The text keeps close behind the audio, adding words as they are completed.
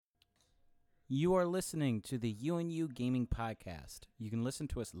You are listening to the U&U Gaming Podcast. You can listen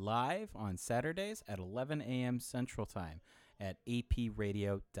to us live on Saturdays at 11 a.m. Central Time at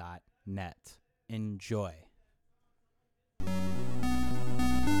apradio.net. Enjoy.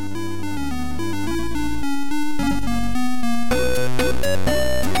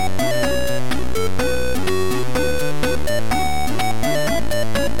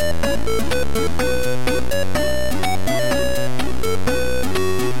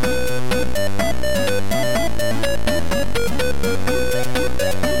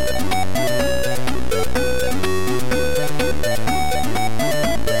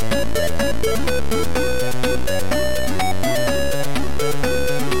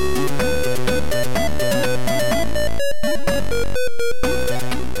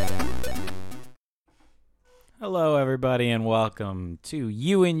 Hello, everybody, and welcome to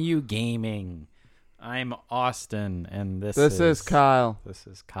U&U Gaming. I'm Austin, and this is Kyle. This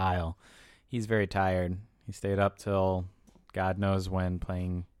is Kyle. He's very tired. He stayed up till God knows when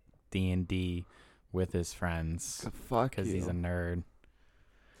playing D&D with his friends because he's a nerd.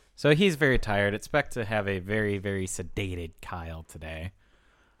 So he's very tired. Expect to have a very, very sedated Kyle today.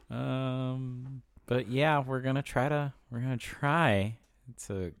 But yeah, we're gonna try to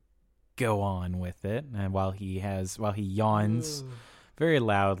go on with it, and while he yawns very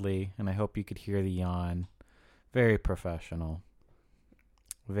loudly, and I hope you could hear the yawn. Very professional.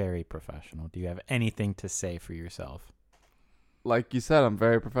 Very professional. Do you have anything to say for yourself? Like you said, I'm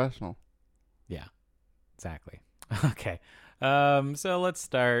very professional. Yeah, exactly. Okay. So let's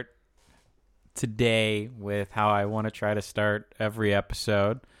start today with how I want to try to start every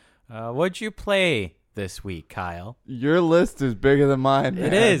episode. What'd you play this week, Kyle? Your list is bigger than mine, man.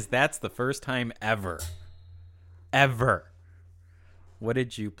 It is. That's the first time ever. What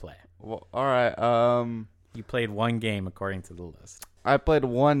did you play? Well, all right. You played one game according to the list. I played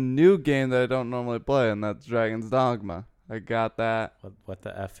one new game that I don't normally play, and that's Dragon's Dogma. I got that. What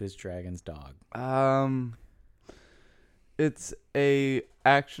the F is Dragon's Dog? It's a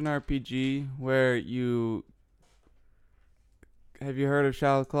action RPG where you... Have you heard of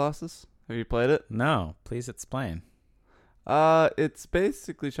Shadow of the Colossus? Have you played it? No, please explain. It's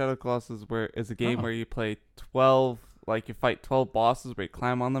basically Shadow of the Colossus, where it's a game where you play 12, like you fight 12 bosses where you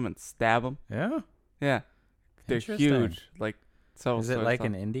climb on them and stab them. Yeah? Yeah. They're huge. Like, so. Is it like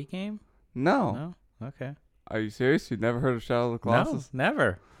an indie game? No. No? Okay. Are you serious? You've never heard of Shadow of the Colossus? No,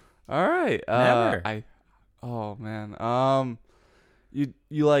 never. All right. Never. Oh man.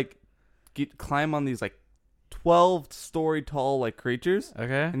 You like climb on these like 12-story tall like creatures.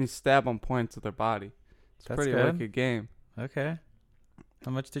 Okay. And you stab on points of their body. It's That's pretty good. wicked game. Okay.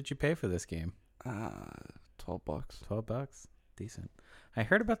 How much did you pay for this game? $12. $12. Decent. I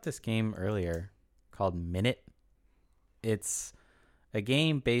heard about this game earlier called Minute. It's a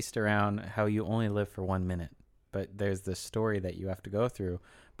game based around how you only live for 1 minute, but there's this story that you have to go through,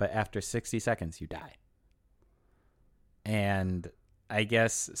 but after 60 seconds you die. And I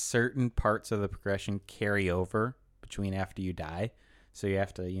guess certain parts of the progression carry over between after you die, so you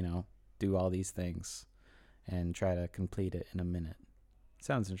have to, do all these things and try to complete it in a minute.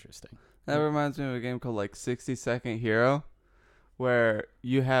 Sounds interesting. That reminds me of a game called like 60 Second Hero, where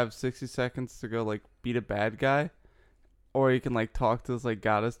you have 60 seconds to go like beat a bad guy, or you can like talk to this like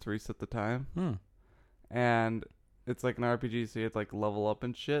goddess to reset the time. And it's like an RPG, so you have to like level up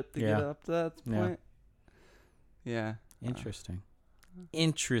and shit to get up to that point. Yeah. Interesting.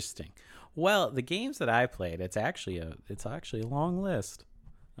 Well, the games that I played, it's actually a long list.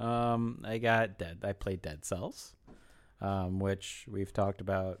 I played Dead Cells, which we've talked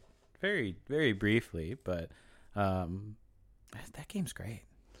about very, very briefly, but that game's great.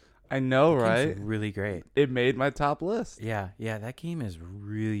 I know, right? It's really great. It made my top list. Yeah, that game is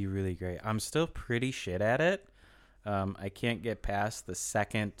really, really great. I'm still pretty shit at it. I can't get past the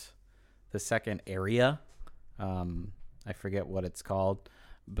second area. I forget what it's called,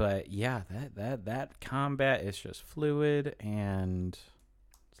 but yeah, that combat is just fluid and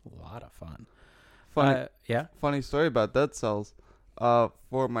it's a lot of fun. Funny story about Dead Cells.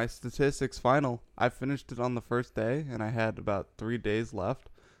 For my statistics final, I finished it on the first day, and I had about 3 days left.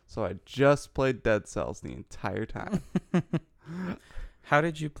 So I just played Dead Cells the entire time. How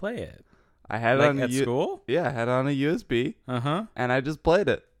did you play it? I had it on at school? Yeah, I had it on a USB. Uh-huh. And I just played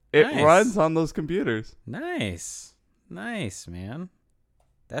it. It runs on those computers. Nice, man.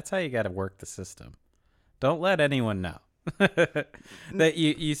 That's how you got to work the system. Don't let anyone know that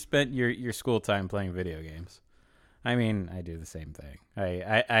you spent your school time playing video games. I mean, I do the same thing.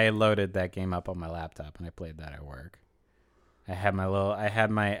 I loaded that game up on my laptop and I played that at work. I had my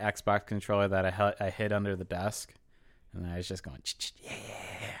Xbox controller that I hid under the desk, and I was just going,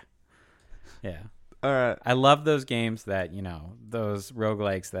 yeah. Yeah. All right. I love those games that, those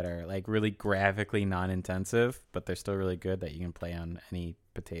roguelikes that are like really graphically non-intensive, but they're still really good that you can play on any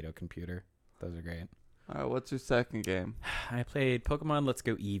potato computer. Those are great. All right. What's your second game? I played Pokemon Let's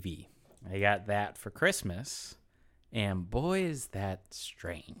Go Eevee. I got that for Christmas, and boy, is that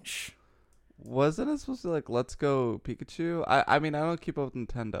strange. Wasn't it supposed to be like Let's Go Pikachu? I mean, I don't keep up with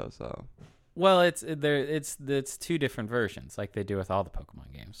Nintendo, so. Well, it's two different versions, like they do with all the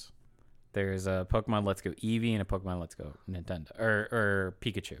Pokemon games. There's a Pokemon Let's Go Eevee and a Pokemon Let's Go Nintendo or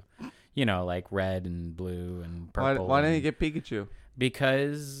Pikachu. Like red and blue and purple. Why didn't you get Pikachu?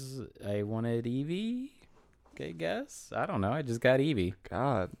 Because I wanted Eevee, I guess. I don't know. I just got Eevee.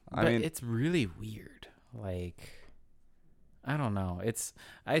 God. I mean, it's really weird. Like, I don't know.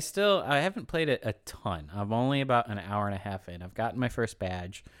 I haven't played it a ton. I'm only about an hour and a half in. I've gotten my first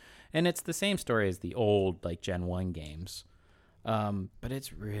badge. And it's the same story as the old, like, Gen 1 games. But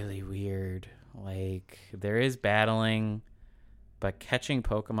it's really weird. Like, there is battling, but catching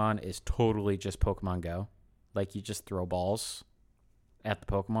Pokemon is totally just Pokemon Go. Like, you just throw balls at the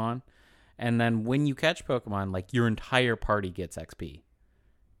Pokemon. And then when you catch Pokemon, like, your entire party gets XP.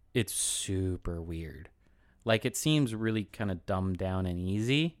 It's super weird. Like, it seems really kind of dumbed down and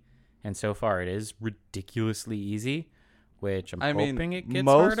easy. And so far, it is ridiculously easy. Which I'm hoping it gets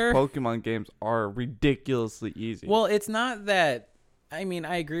harder. Most Pokemon games are ridiculously easy. Well, it's not that. I mean,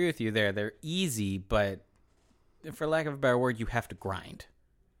 I agree with you there. They're easy, but for lack of a better word, you have to grind.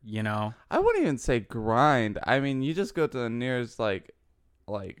 I wouldn't even say grind. I mean, you just go to the nearest like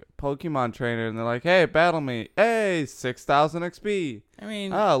Pokemon trainer, and they're like, "Hey, battle me! Hey, 6,000 XP." I mean,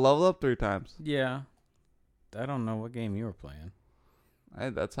 level up 3 times. Yeah, I don't know what game you were playing.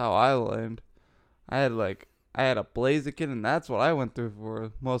 That's how I learned. I had a Blaziken, and that's what I went through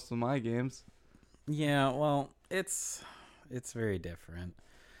for most of my games. Yeah, well, it's very different.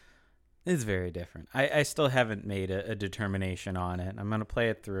 It's very different. I still haven't made a determination on it. I'm going to play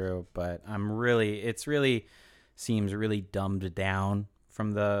it through, but it's really seems really dumbed down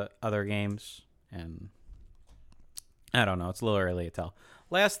from the other games, and I don't know. It's a little early to tell.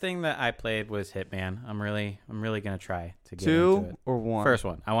 Last thing that I played was Hitman. I'm really going to try to get into it. 2 or 1? First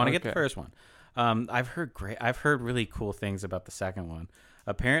one. I want to get the first one. I've heard really cool things about the second one.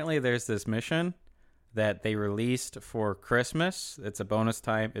 Apparently, there's this mission that they released for Christmas. It's a bonus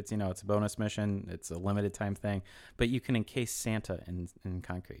time. It's a bonus mission. It's a limited time thing, but you can encase Santa in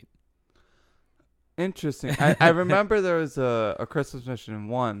concrete. Interesting. I remember there was a Christmas mission in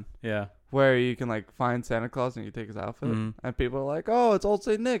 1. Yeah. Where you can like find Santa Claus and you take his outfit, and people are like, "Oh, it's Old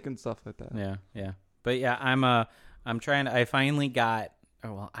Saint Nick" and stuff like that. Yeah. But yeah, I'm trying to. I finally got.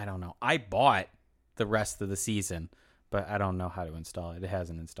 Oh, well, I don't know. I bought the rest of the season, but I don't know how to install it. It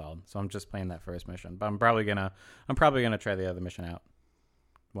hasn't installed, so I'm just playing that first mission. But I'm probably gonna try the other mission out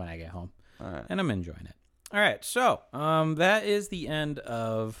when I get home. All right. And I'm enjoying it. All right, so that is the end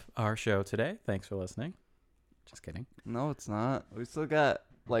of our show today. Thanks for listening. Just kidding. No, it's not. We still got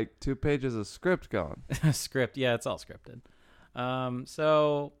like 2 pages of script going. Script, yeah, it's all scripted.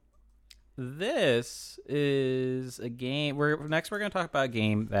 So this is a game. We're going to talk about a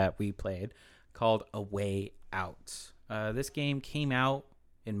game that we played called A Way Out. This game came out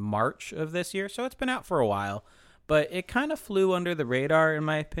in March of this year, so it's been out for a while, but it kind of flew under the radar, in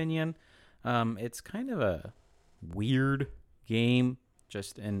my opinion. It's kind of a weird game,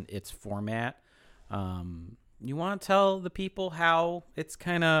 just in its format. You want to tell the people how it's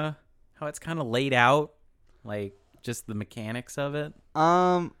kind of laid out, like just the mechanics of it?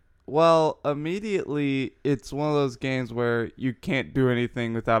 Well, immediately it's one of those games where you can't do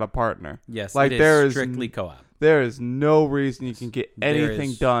anything without a partner. Yes, like it is strictly co-op. There is no reason you can get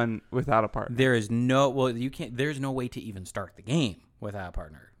anything done without a partner. There's no way to even start the game without a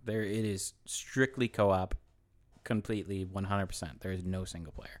partner. It is strictly co-op, completely 100%. There is no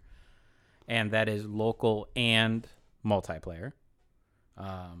single player. And that is local and multiplayer.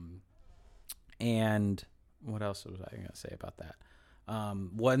 And what else was I going to say about that?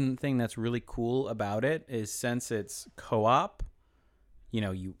 One thing that's really cool about it is since it's co-op,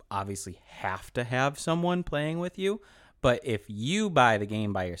 you obviously have to have someone playing with you. But if you buy the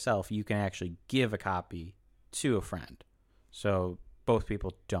game by yourself, you can actually give a copy to a friend. So both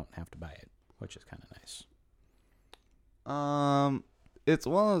people don't have to buy it, which is kind of nice. It's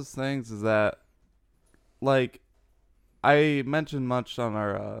one of those things is that, like, I mentioned much on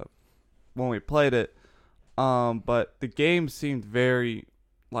our when we played it, but the game seemed very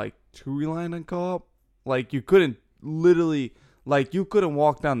like too reliant on co-op. Like you couldn't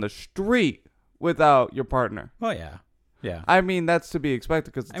walk down the street without your partner. Oh yeah. Yeah. I mean, that's to be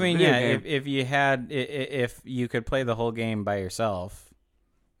expected because if you could play the whole game by yourself,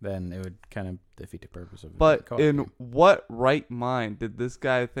 then it would kind of defeat the purpose of it. But in what right mind did this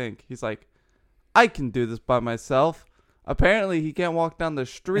guy think? He's like, I can do this by myself. Apparently, he can't walk down the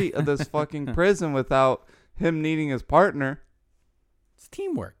street of this fucking prison without him needing his partner. It's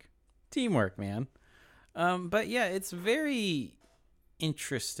teamwork. Teamwork, man. But yeah, it's very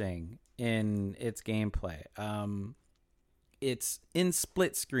interesting in its gameplay. It's in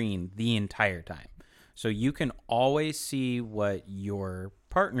split screen the entire time. So you can always see what your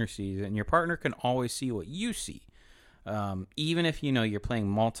partner sees, and your partner can always see what you see. Even if you're playing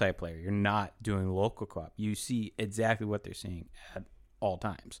multiplayer, you're not doing local co-op, you see exactly what they're seeing at all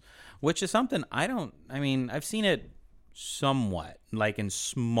times, which is something I've seen it somewhat like in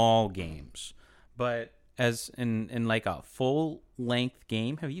small games, but as in like a full length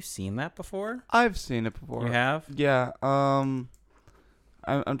game, have you seen that before? I've seen it before. You have? Yeah. I'm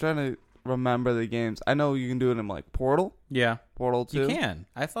trying to remember the games. I know you can do it in like Portal. Yeah. Portal 2. You can.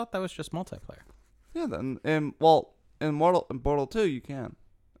 I thought that was just multiplayer. Yeah, then in Portal 2 you can.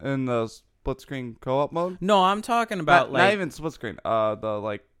 In the split screen co-op mode? No, I'm talking about not even split screen. The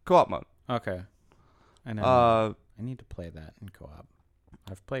like co-op mode. Okay. I know. I need to play that in co-op.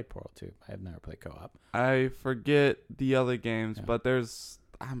 I've played Portal 2. I have never played co-op. I forget the other games, but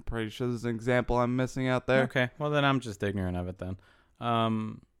I'm pretty sure there's an example I'm missing out there. Okay. Well, then I'm just ignorant of it then.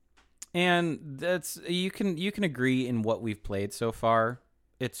 And that's you can agree in what we've played so far.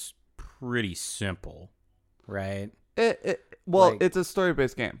 It's pretty simple, right? It's a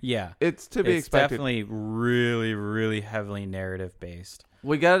story-based game. Yeah. It's to be expected. It's definitely really, really heavily narrative-based.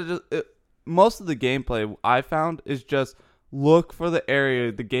 We gotta most of the gameplay I found is just look for the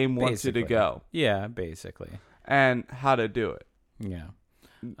area the game wants you to go. Yeah, basically. And how to do it. Yeah.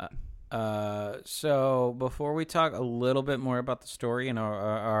 So before we talk a little bit more about the story and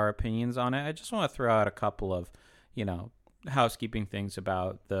our opinions on it, I just want to throw out a couple of, housekeeping things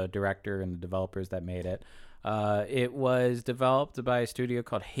about the director and the developers that made it. It was developed by a studio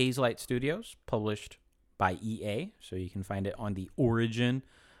called Hazelight Studios, published by EA, so you can find it on the Origin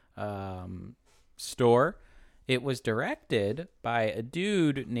store. It was directed by a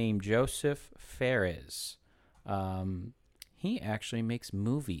dude named Joseph Fares. He actually makes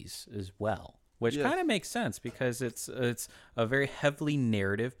movies as well, which kind of makes sense because it's a very heavily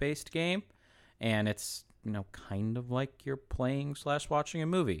narrative-based game, and it's kind of like you're playing / watching a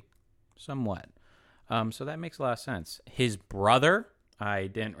movie, somewhat. So that makes a lot of sense. His brother, I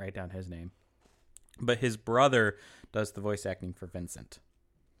didn't write down his name, but his brother does the voice acting for Vincent.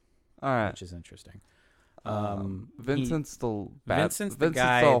 All right, which is interesting. Vincent's the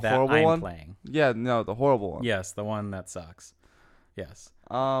guy that I'm one? playing. Yeah, no, the horrible one. Yes, the one that sucks. Yes.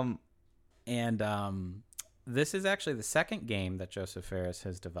 This is actually the second game that Joseph Fares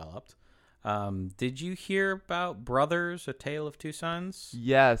has developed. Did you hear about Brothers: A Tale of Two Sons?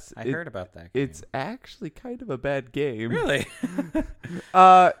 Yes, I heard about that game. It's actually kind of a bad game. Really?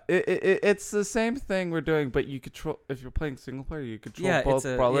 It's the same thing we're doing, but you control if you're playing single player, you control both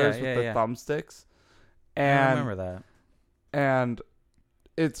brothers with the thumbsticks. And I remember that. And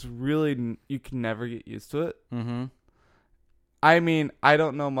it's really you can never get used to it. Mm-hmm. I mean, I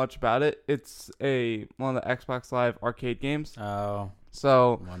don't know much about it. It's one of the Xbox Live arcade games. Oh.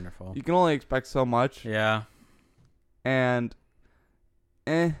 So wonderful. You can only expect so much. Yeah. And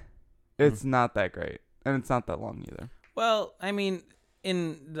it's not that great. And it's not that long either. Well, I mean,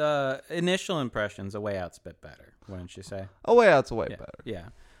 in the initial impressions, A Way Out's a bit better, wouldn't you say? A Way Out's way better. Yeah.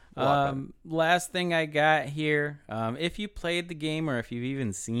 Last thing I got here, if you played the game or if you've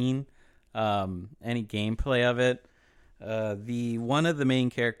even seen any gameplay of it, one of the main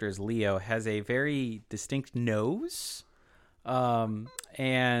characters, Leo, has a very distinct nose.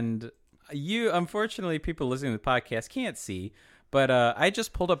 And unfortunately, people listening to the podcast can't see, but I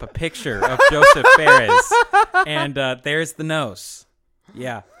just pulled up a picture of Joseph Fares, and there's the nose.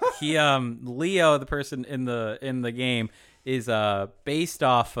 Yeah, Leo, the person in the game, is based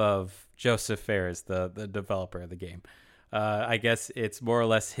off of Joseph Fares, the developer of the game. I guess it's more or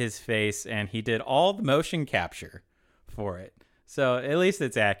less his face, and he did all the motion capture for it. So at least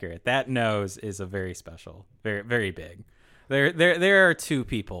it's accurate. That nose is a very special, very, very big. There are two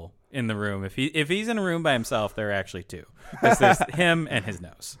people in the room. If he's in a room by himself, there are actually two. There's him and his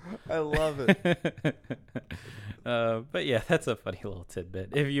nose. I love it. But yeah, that's a funny little tidbit.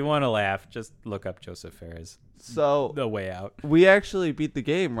 If you want to laugh, just look up Joseph Fares. So The Way Out. We actually beat the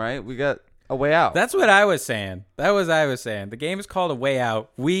game, right? We got A Way Out. That's what I was saying. The game is called A Way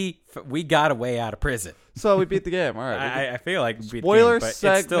Out. We got a way out of prison. So we beat the game. All right. I feel like we beat spoiler the game,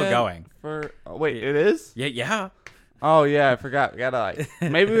 but it's still going. It is? Yeah. Oh yeah, I forgot. We gotta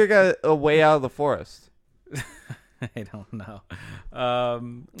maybe we got a way out of the forest. I don't know.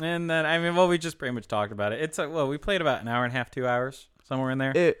 And then we just pretty much talked about it. We played about an hour and a half, 2 hours, somewhere in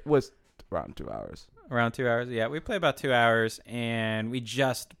there. It was around 2 hours. Around 2 hours, yeah. We played about 2 hours, and we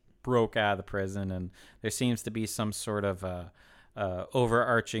just broke out of the prison, and there seems to be some sort of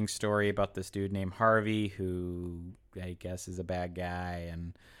overarching story about this dude named Harvey, who I guess is a bad guy,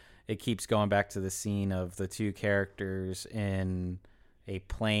 and it keeps going back to the scene of the two characters in a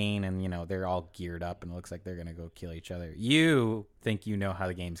plane, and they're all geared up, and it looks like they're gonna go kill each other. You think you know how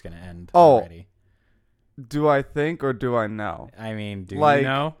the game's gonna end already? Do I think or do I know? I mean, do you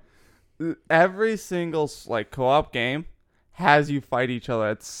know? Every single co-op game has you fight each other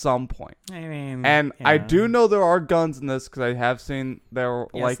at some point. I mean, and I do know there are guns in this because I have seen there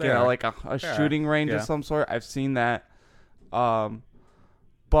a shooting range of some sort. I've seen that,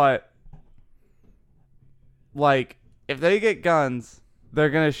 but if they get guns,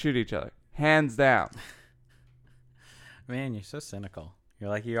 they're gonna shoot each other, hands down. Man, you're so cynical. You're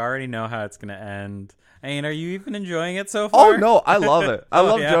like, you already know how it's gonna end. I mean, are you even enjoying it so far? Oh no, I love it. I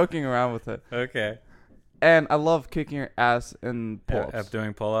love joking around with it. Okay. And I love kicking your ass in pull-ups. Of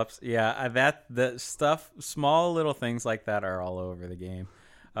doing pull-ups. Yeah, the stuff, small little things like that are all over the game.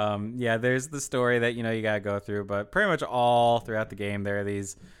 There's the story that, you got to go through, but pretty much all throughout the game, there are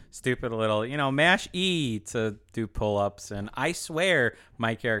these stupid little, mash E to do pull-ups. And I swear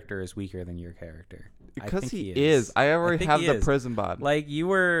my character is weaker than your character. Because he is. I already have the prison bod. Like you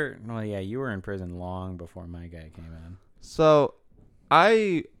were in prison long before my guy came in. So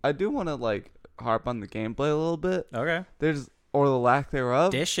I do want to harp on the gameplay a little bit. Okay. Or the lack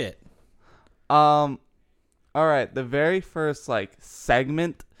thereof. Dish it. All right. The very first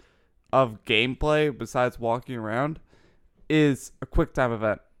segment of gameplay besides walking around is a quick time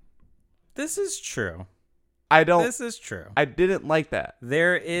event. This is true. This is true. I didn't like that.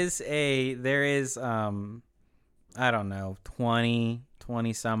 There is I don't know, 20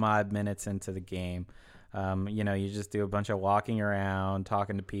 some odd minutes into the game. You just do a bunch of walking around,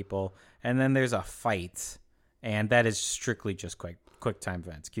 talking to people, and then there's a fight, and that is strictly just quick time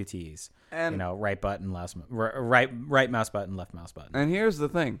events, QTEs. And right button, right mouse button, left mouse button. And here's the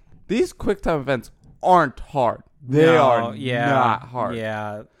thing: these quick time events aren't hard. They are not hard.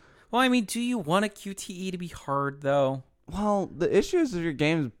 Yeah. Well, I mean, do you want a QTE to be hard though? Well, the issue is if your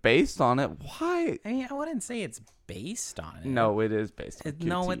game is based on it, why? I mean, I wouldn't say it's based on it. No, it is based on QTEs.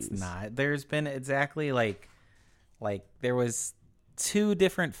 No, it's not. There's been exactly like there was 2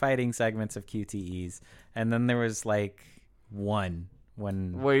 different fighting segments of QTEs, and then there was one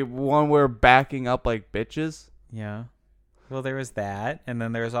where backing up like bitches. Yeah. Well, there was that, and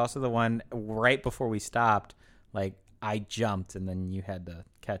then there was also the one right before we stopped. I jumped, and then you had to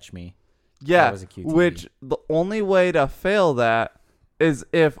catch me. Yeah, that was a QTE. Which the only way to fail that is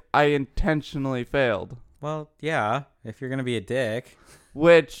if I intentionally failed. Well, yeah, if you're going to be a dick.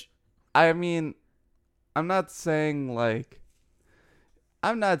 Which, I mean, I'm not saying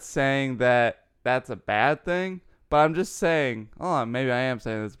that that's a bad thing, but I'm just saying, maybe I am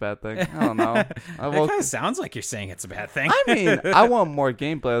saying it's a bad thing. I don't know. It kind of sounds like you're saying it's a bad thing. I mean, I want more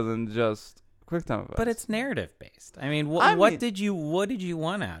gameplay than just quick time events. But it's narrative based. I mean, what did you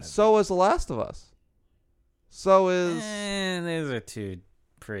want out of it? So is The Last of Us. So is... those are 2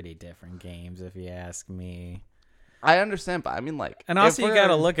 pretty different games, if you ask me. I understand, but I mean, and also you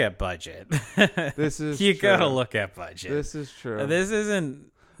gotta look at budget. This is you true. gotta look at budget. This is true. This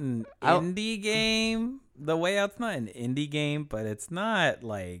isn't an indie game. The Way Out's not an indie game, but it's not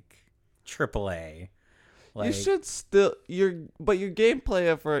AAA. You should still your gameplay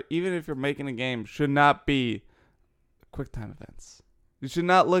effort, even if you're making a game, should not be quick time events. You should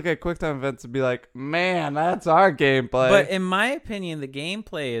not look at quick time events and be like, man, that's our gameplay. But in my opinion, the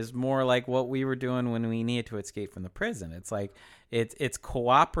gameplay is more like what we were doing when we needed to escape from the prison. It's it's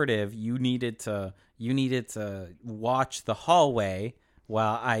cooperative. You needed to watch the hallway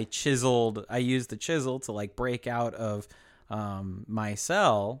while I used the chisel to break out of my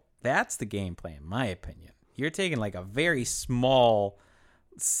cell. That's the gameplay, in my opinion. You're taking a very small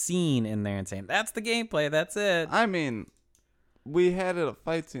scene in there and saying, that's the gameplay, that's it. I mean, we had a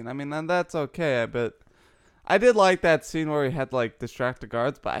fight scene. I mean, and that's okay, but I did like that scene where we had distract the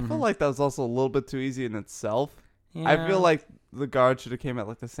guards, but I feel like that was also a little bit too easy in itself. Yeah. I feel like the guards should have came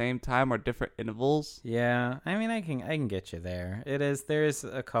at the same time or different intervals. Yeah, I mean, I can get you there. There's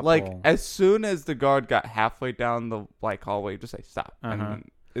a couple. As soon as the guard got halfway down the hallway, just say stop. And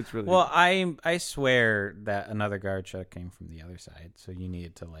it's really well. I swear that another guard shot came from the other side, so you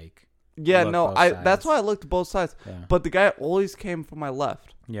needed to Yeah, no, that's why I looked at both sides. Yeah. But the guy always came from my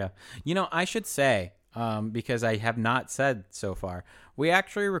left. Yeah. I should say, because I have not said so far. We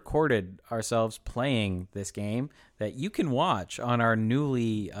actually recorded ourselves playing this game that you can watch on our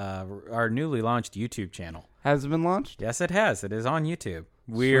newly launched YouTube channel. Has it been launched? Yes, it has. It is on YouTube.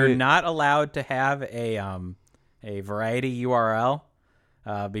 We're Sweet. not allowed to have a variety URL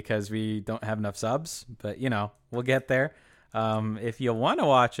because we don't have enough subs, but we'll get there. If you want to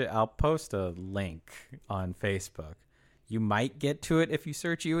watch it, I'll post a link on Facebook. You might get to it if you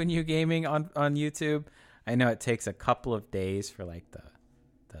search U&U Gaming on YouTube. I know it takes a couple of days for like the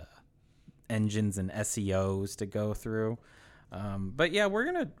engines and SEOs to go through. But yeah, we're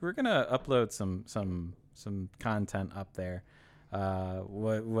gonna upload some content up there. I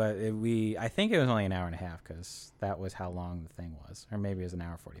think it was only an hour and a half because that was how long the thing was, or maybe it was an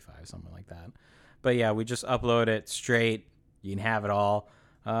hour 45, something like that. But yeah, we just upload it straight. You can have it all.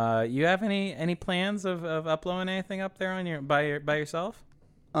 You have any plans of uploading anything up there on by yourself?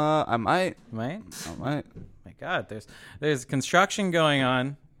 I might. You might? I might. My God, there's construction going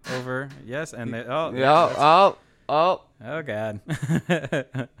on over. Yes, and Oh God.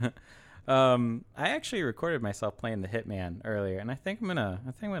 I actually recorded myself playing the Hitman earlier, and I think I'm gonna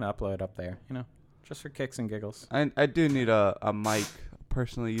upload it up there. Just for kicks and giggles. I do need a mic,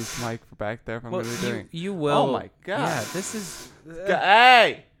 personally used mic for back there. If I'm gonna be doing. You will. Oh my God. Yeah, this is.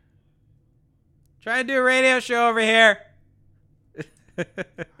 Hey. Try to do a radio show over here.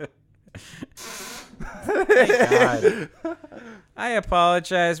 God. I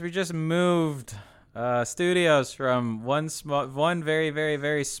apologize. We just moved studios from one very, very,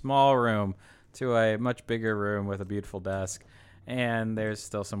 very small room to a much bigger room with a beautiful desk, and there's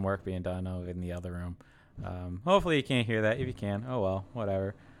still some work being done over in the other room. Hopefully you can't hear that. If you can, oh well,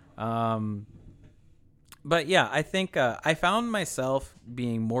 whatever. But yeah, I think I found myself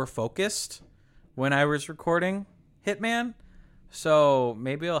being more focused when I was recording Hitman, so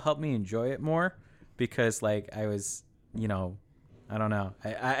maybe it'll help me enjoy it more because like I was, I don't know.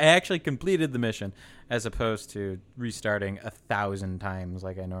 I actually completed the mission as opposed to restarting 1,000 times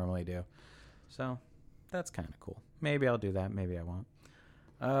like I normally do. So that's kind of cool. Maybe I'll do that. Maybe I won't.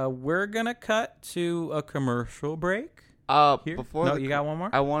 We're going to cut to a commercial break. Here. You got one more?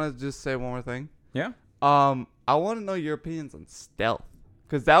 I want to just say one more thing. Yeah. I want to know your opinions on stealth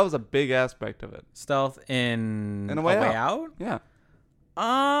because that was a big aspect of it. Stealth in A Way Out? Yeah.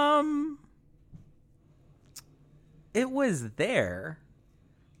 It was there,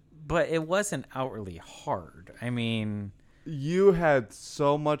 but it wasn't outwardly hard. I mean, you had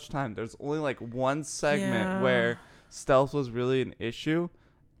so much time. There's only like one segment where stealth was really an issue,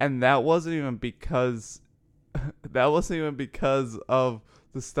 and that wasn't even because of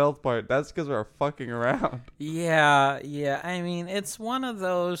the stealth part. That's because we were fucking around. Yeah. I mean, it's one of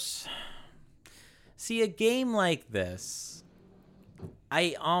those. See, a game like this,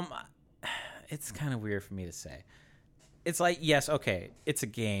 it's kind of weird for me to say. It's like, yes, okay, it's a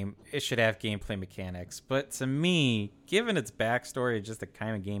game. It should have gameplay mechanics. But to me, given its backstory, just the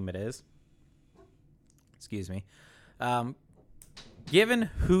kind of game it is, excuse me, given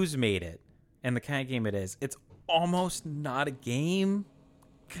who's made it and the kind of game it is, it's almost not a game,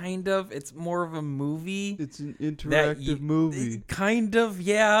 kind of. It's more of a movie. It's an interactive movie. Kind of,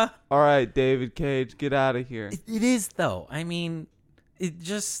 yeah. All right, David Cage, get out of here. It is, though. I mean, it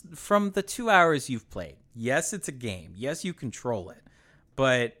just, from the 2 hours you've played, yes, it's a game. Yes, you control it.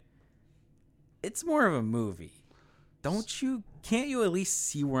 But it's more of a movie. Can't you at least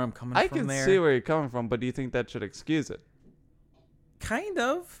see where I'm coming from there? I can see where you're coming from, but do you think that should excuse it? Kind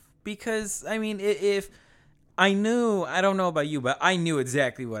of. Because, I mean, if I don't know about you, but I knew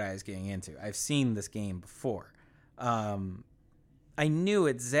exactly what I was getting into. I've seen this game before. I knew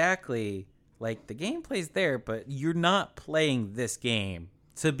exactly, like, the gameplay's there, but you're not playing this game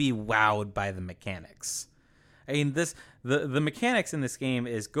to be wowed by the mechanics. I mean, the mechanics in this game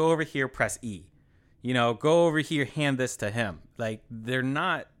is go over here, press E. Go over here, hand this to him. Like, they're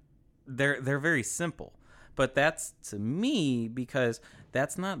very simple. But that's, to me, because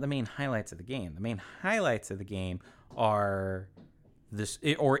that's not the main highlights of the game. The main highlights of the game are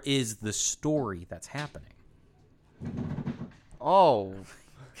is the story that's happening. Oh.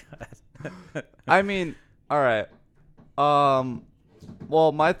 God. I mean, all right.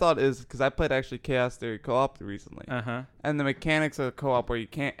 Well, my thought is, because I played actually Chaos Theory co-op recently. Uh-huh. And the mechanics of the co-op where you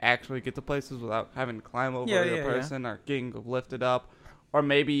can't actually get to places without having to climb over the person or getting lifted up. Or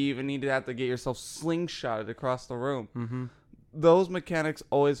maybe you even need to have to get yourself slingshotted across the room. Mm-hmm. Those mechanics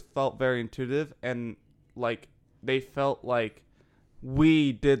always felt very intuitive, and like they felt like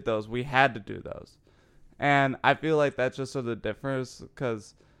we did those. We had to do those. And I feel like that's just sort of the difference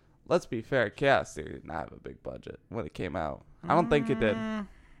because, let's be fair, Chaos Theory did not have a big budget when it came out. I don't think it did.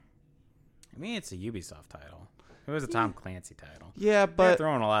 I mean, it's a Ubisoft title. It was a Tom Clancy title. Yeah, They're but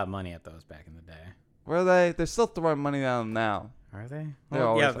throwing a lot of money at those back in the day. were they? They're still throwing money at them now. Are they? They Well,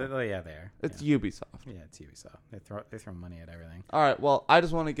 always yeah, are. they are. It's yeah. Ubisoft. Yeah, it's Ubisoft. They throw money at everything. All right. Well, I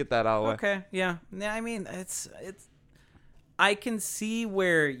just want to get that out of the way. Okay. Yeah. Yeah. I mean, it's. I can see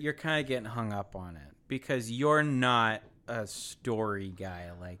where you're kind of getting hung up on it because you're not a story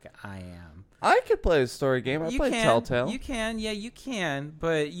guy like I am. I could play a story game. I play Telltale. You can. Yeah, you can.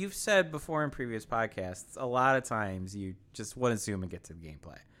 But you've said before in previous podcasts, a lot of times you just want to zoom and get to the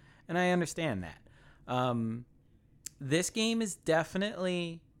gameplay. And I understand that. This game is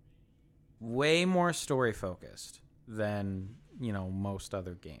definitely way more story focused than, most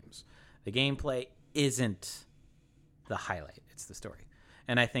other games. The gameplay isn't the highlight. It's the story.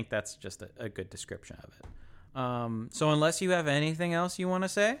 And I think that's just a good description of it. So unless you have anything else you want to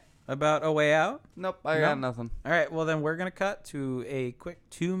say about A Way Out? Nope, I got nothing. All right, well then we're going to cut to a quick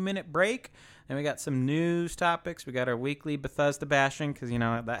 2-minute break. Then we got some news topics. We got our weekly Bethesda bashing because,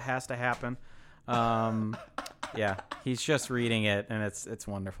 that has to happen. Yeah, he's just reading it, and it's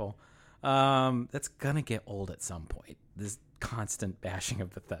wonderful. That's going to get old at some point, this constant bashing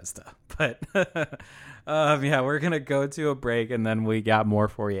of Bethesda. But, yeah, we're going to go to a break, and then we got more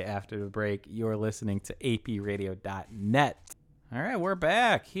for you after the break. You're listening to apradio.net. All right, we're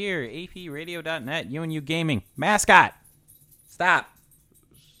back here, apradio.net, U&U Gaming. Mascot, stop.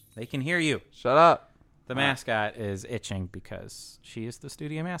 They can hear you. Shut up. The mascot is itching because she is the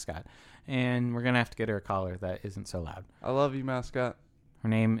studio mascot. And we're going to have to get her a collar that isn't so loud. I love you, mascot. Her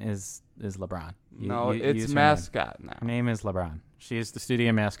name is LeBron. It's mascot now. Her name is LeBron. She is the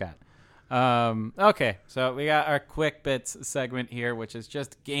studio mascot. Okay, so we got our quick bits segment here, which is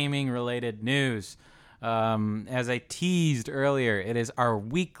just gaming-related news. As I teased earlier, it is our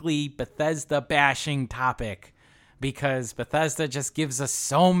weekly Bethesda bashing topic because Bethesda just gives us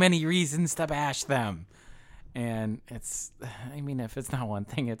so many reasons to bash them. And if it's not one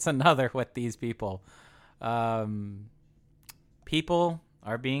thing, it's another with these people. People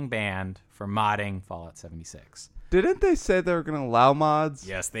are being banned for modding Fallout 76. Didn't they say they were going to allow mods?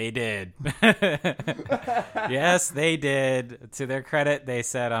 Yes, they did. Yes, they did. To their credit, they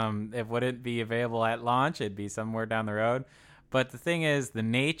said it wouldn't be available at launch. It'd be somewhere down the road. But the thing is, the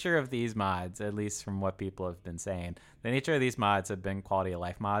nature of these mods, at least from what people have been saying, the nature of these mods have been quality of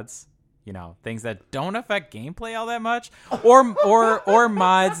life mods. Things that don't affect gameplay all that much, or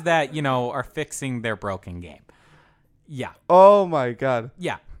mods that, are fixing their broken game. Yeah. Oh my god.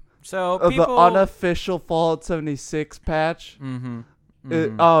 Yeah. So the unofficial Fallout 76 patch. Mm-hmm.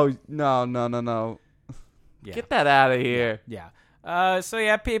 No. Yeah. Get that out of here. Yeah. So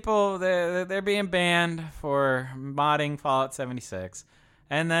yeah, people they're being banned for modding Fallout 76.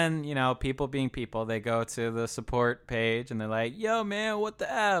 And then, people being people, they go to the support page and they're like, yo, man, what the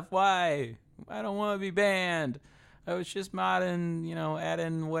F? Why? I don't want to be banned. I was just modding,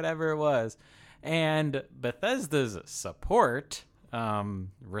 adding whatever it was. And Bethesda's support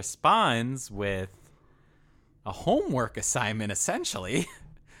responds with a homework assignment, essentially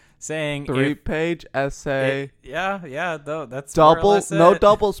saying 3-page essay. That's no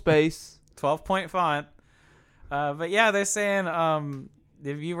double space. 12-point font. But yeah, they're saying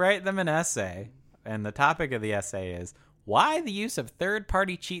if you write them an essay, and the topic of the essay is why the use of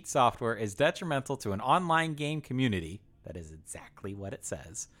third-party cheat software is detrimental to an online game community, that is exactly what it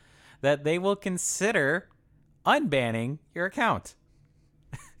says, that they will consider unbanning your account.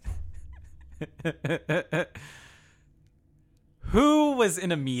 Who was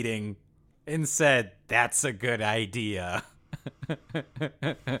in a meeting and said, that's a good idea?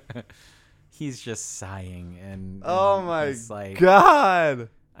 He's just sighing and oh my like, god.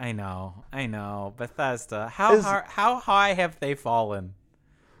 I know. Bethesda, how high have they fallen?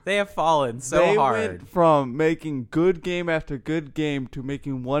 They have fallen so hard. They went from making good game after good game to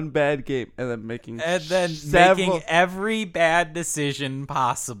making one bad game and then making every bad decision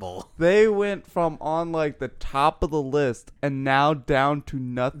possible. They went from on like the top of the list and now down to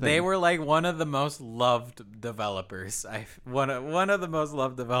nothing. They were like one of the most loved developers. One of the most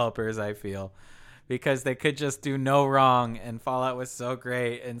loved developers, I feel, because they could just do no wrong and Fallout was so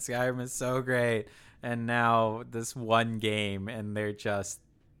great and Skyrim is so great, and now this one game and they're just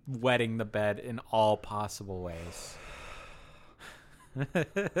wetting the bed in all possible ways.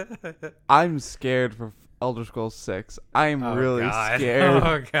 I'm scared for Elder Scrolls 6. I'm really scared.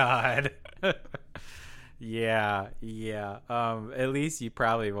 Oh god. Yeah. At least you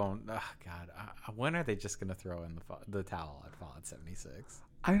probably won't. Oh god. When are they just gonna throw in the towel at Fallout 76?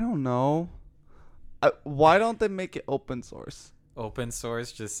 I don't know. Why don't they make it open source? Open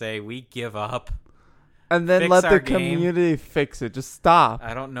source, just say we give up. And then fix let our the game. community fix it. Just stop.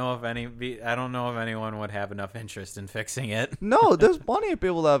 I don't know if anyone would have enough interest in fixing it. No, there's plenty of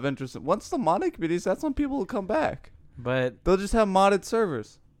people that have interest. Once the modding communities, that's when people will come back. But They'll just have modded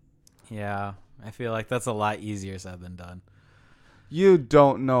servers. yeah, I feel like that's a lot easier said than done. You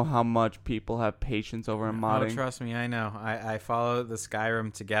don't know how much people have patience over in modding. Oh, trust me, I know. I follow the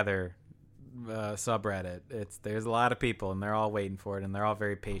Skyrim Together subreddit. There's a lot of people, and they're all waiting for it, and they're all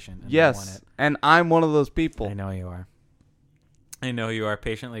very patient. And they want Yes, it. and I'm one of those people. I know you are. I know you are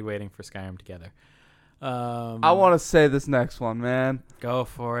patiently waiting for Skyrim Together. I want to say this next one, man. Go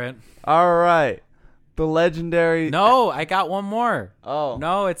for it. All right. The legendary... No, I got one more. Oh.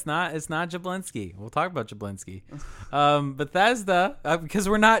 No, it's not. It's not Jablinski. We'll talk about Jablinski. Bethesda, because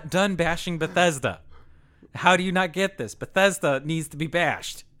we're not done bashing Bethesda. How do you not get this? Bethesda needs to be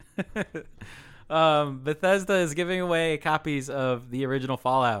bashed. Bethesda is giving away copies of the original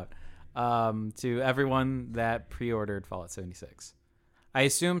Fallout to everyone that pre-ordered Fallout 76. I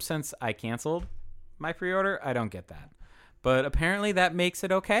assume since I canceled my pre-order, I don't get that. But apparently that makes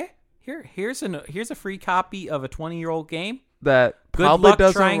it okay. Here's a free copy of a 20-year-old game. That Good probably luck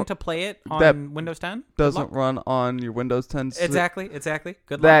doesn't trying to play it on Windows 10. doesn't run on your Windows 10. Exactly. Good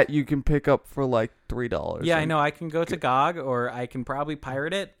luck. That you can pick up for like $3. Yeah, I know. I can go to GOG, or I can probably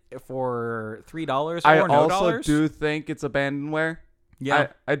pirate it for $3 or I no also dollars. do think it's abandonware. Yeah.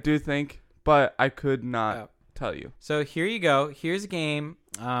 I do think, but I could not tell you. So here you go. Here's a game.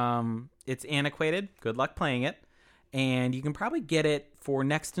 It's antiquated. Good luck playing it. And you can probably get it for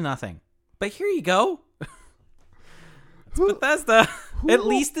next to nothing. But here you go. It's Bethesda. At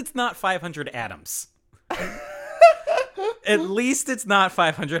least it's not 500 atoms. At least it's not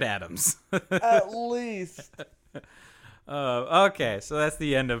 500 atoms. At least. Okay, so that's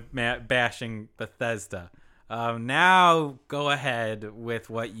the end of bashing Bethesda. Now go ahead with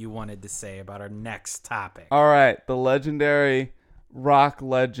what you wanted to say about our next topic. All right. The legendary rock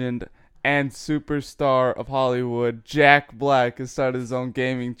legend and superstar of Hollywood, Jack Black, has started his own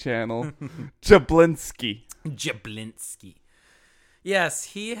gaming channel, Jablinski. Yes,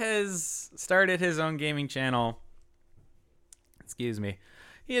 he has started his own gaming channel. Excuse me.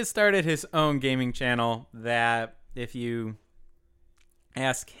 He has started his own gaming channel that, if you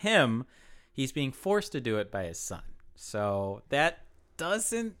ask him, he's being forced to do it by his son. So that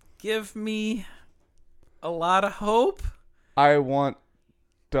doesn't give me a lot of hope. I want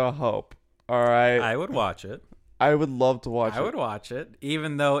the hope. All right. I would watch it. I would love to watch it. I would watch it,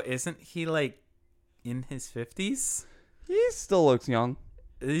 even though isn't he like in his 50s? He still looks young.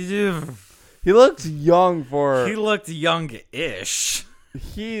 He He looks young for... looked young-ish.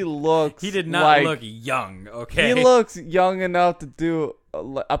 He looks... He did not like, look young, okay? He looks young enough to do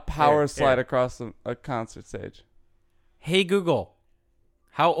a power Here. slide across a concert stage. Hey, Google,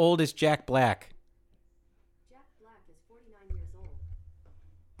 how old is Jack Black? Jack Black is 49 years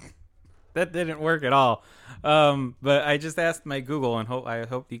old. That didn't work at all. But I just asked my Google, and I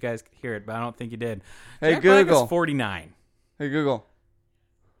hope you guys hear it, but I don't think you did. Hey, Jack Black Google. is 49. Hey, Google.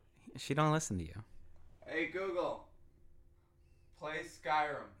 She don't listen to you. Hey, Google. Play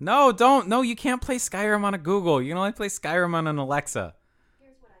Skyrim. No, don't. No, you can't play Skyrim on a Google. You can only play Skyrim on an Alexa.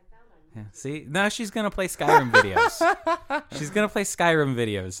 Here's what I found on Yeah, see? Now she's going to play Skyrim videos. She's going to play Skyrim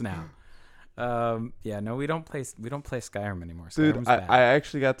videos now. Yeah, no, we don't play Skyrim anymore. Dude, Skyrim's I bad.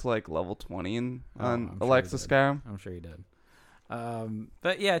 actually got to like level 20 on I'm sure Alexa you did. Skyrim. I'm sure he did.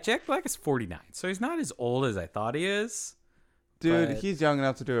 But yeah, Jack Black is 49, so he's not as old as I thought he is. Dude, But- he's young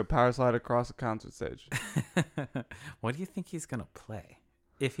enough to do a power slide across a concert stage. What do you think he's gonna play,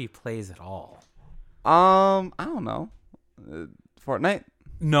 if he plays at all? I don't know. Fortnite?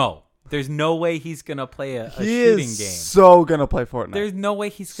 No, there's no way he's gonna play a He shooting is game. so gonna play Fortnite. There's no way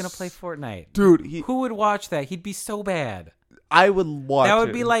he's gonna play Fortnite. Dude, Who would watch that? He'd be so bad. I would watch That would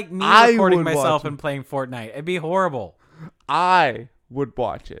it. be like me I recording would myself watch and playing Fortnite. It'd be horrible. I would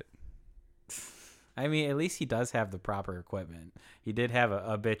watch it. I mean, at least he does have the proper equipment. He did have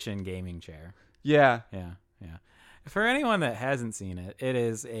a bitchin' gaming chair. Yeah. Yeah. For anyone that hasn't seen it, it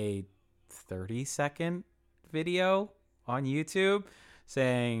is a 30-second video on YouTube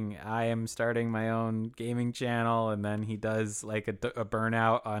saying, I am starting my own gaming channel, and then he does like a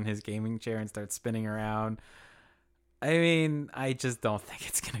burnout on his gaming chair and starts spinning around. I mean, I just don't think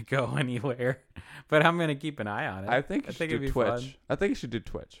it's going to go anywhere, but I'm going to keep an eye on it. I think he should it'd do be Twitch. fun. I think he should do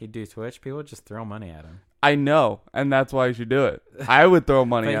Twitch. He'd do Twitch. People would just throw money at him. I know, and that's why you should do it. I would throw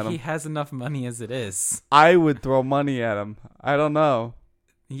money But at him. he has enough money as it is. I would throw money at him. I don't know.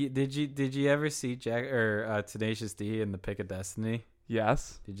 Did you ever see Jack or Tenacious D in the Pick of Destiny?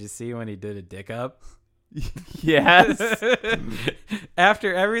 Yes. Did you see when he did a dick up? Yes.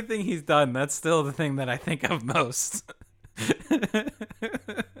 After everything he's done, that's still the thing that I think of most.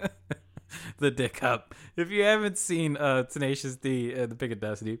 The dick up. If you haven't seen Tenacious D, the Pick of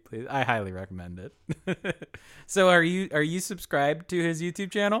Destiny, please, I highly recommend it. So, are you subscribed to his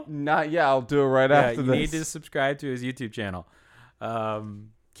YouTube channel? Not yet. I'll do it right Yeah, after you this. need to subscribe to his YouTube channel.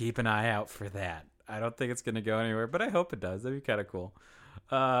 Keep an eye out for that. I don't think it's gonna go anywhere, but I hope it does. That'd be kind of cool.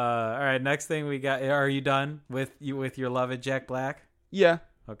 All right, next thing we got. Are you done with your love of Jack Black? Yeah.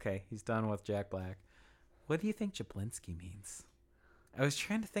 Okay, he's done with Jack Black. What do you think Jablinski means? I was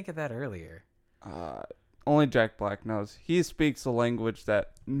trying to think of that earlier. Only Jack Black knows. He speaks a language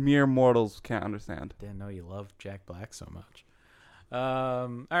that mere mortals can't understand. Didn't know you loved Jack Black so much. All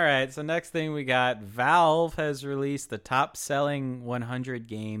right, so next thing we got, Valve has released the top selling 100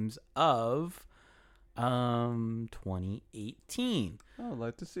 games of 2018. Oh, I'd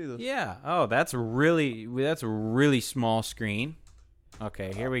like to see this. Yeah. Oh, that's a really small screen.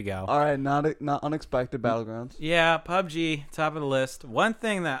 Okay, here we go. All right, not unexpected battlegrounds. Yeah, PUBG, top of the list. One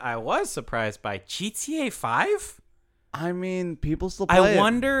thing that I was surprised by, GTA 5? I mean, people still play I it.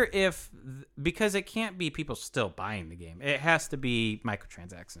 wonder if, because it can't be people still buying the game. It has to be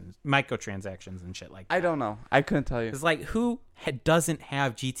microtransactions and shit like that. I don't know. I couldn't tell you. It's like, who doesn't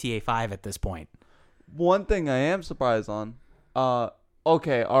have GTA 5 at this point? One thing I am surprised on.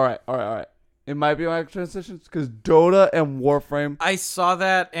 Okay, all right. It might be microtransactions because Dota and Warframe. I saw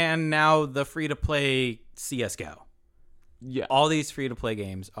that, and now the free-to-play CSGO. Yeah. All these free-to-play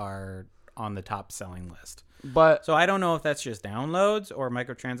games are on the top selling list. But So I don't know if that's just downloads or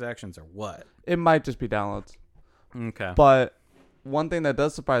microtransactions or what. it might just be downloads. Okay. But one thing that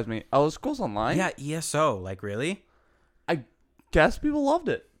does surprise me, Elder Scrolls Online. Yeah, ESO. Like, really? I guess people loved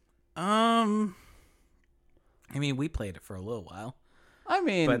it. I mean, we played it for a little while. I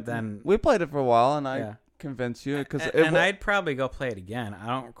mean, But then- we played it for a while, and I Yeah. convinced you because And I'd probably go play it again. I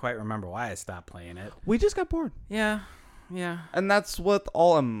don't quite remember why I stopped playing it. we just got bored, Yeah. and that's with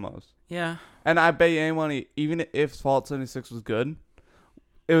all MMOs. Yeah. And I bet you anyone, even if Fallout 76 was good,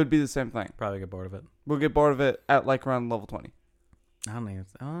 it would be the same thing. Probably get bored of it. We'll get bored of it at like around level 20. I don't think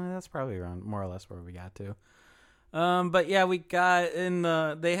that's probably around more or less where we got to. But yeah, we got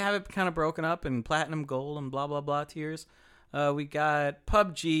they have it kind of broken up in platinum, gold, and blah blah blah tiers. We got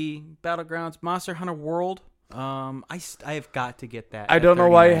PUBG, Battlegrounds, Monster Hunter World. I have got to get that. I at don't know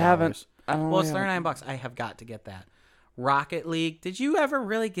why you $39. haven't. I don't know Well, why it's you haven't. $39. I have got to get that. Rocket League. Did you ever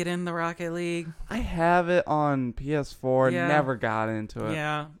really get in the Rocket League? I have it on PS4. Yeah. Never got into it.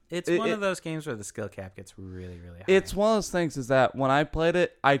 Yeah, it's It- one it- of those games where the skill cap gets really, really high. It's one of those things is that when I played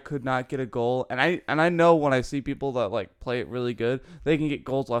it, I could not get a goal, and I know when I see people that like play it really good, they can get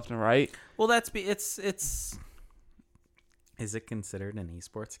goals left and right. well. It's. Is it considered an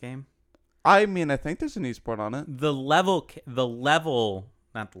esports game? I mean, I think there's an esport on it.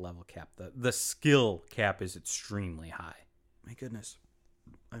 The skill cap is extremely high. My goodness,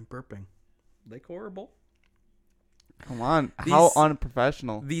 I'm burping like horrible. Come on, how These-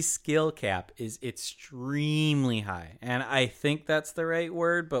 unprofessional. The skill cap is extremely high, and I think that's the right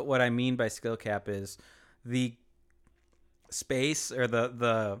word. But what I mean by skill cap is the space or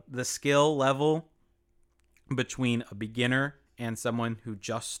the skill level between a beginner and someone who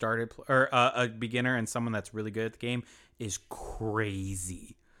just started, or a beginner and someone that's really good at the game is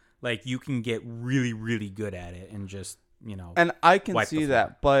crazy. Like, you can get really, really good at it and just, And I can wipe the see floor.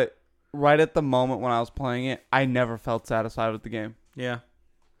 that, but right at the moment when I was playing it, I never felt satisfied with the game. yeah.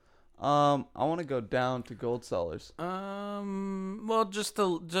 I want to go down to gold sellers. Well, just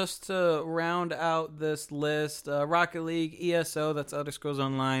to round out this list, Rocket League, ESO, that's Elder Scrolls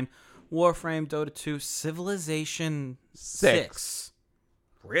Online, Warframe, Dota 2, Civilization 6.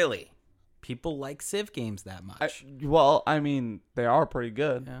 Really? People like Civ games that much? I mean, they are pretty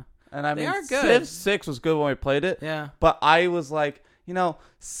good. Yeah. And I They mean, are good. Civ 6 was good when we played it. Yeah. But I was like,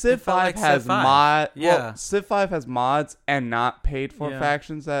 Civ It felt 5 like has Civ 5. mod. Yeah. Well, Civ 5 has mods and not paid for Yeah.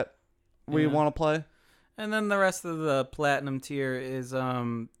 factions that we Yeah. want to play. And then the rest of the platinum tier is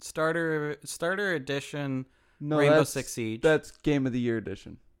starter edition No, Rainbow that's, Six Siege. That's Game of the Year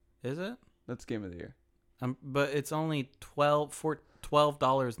edition. Is it? That's Game of the Year. But it's only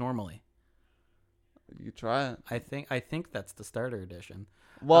 $12 normally. You could try it. I think that's the starter edition.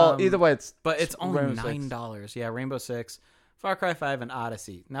 Well, either way, But it's only Rainbow Six. $9. Yeah, Rainbow Six, Far Cry 5, and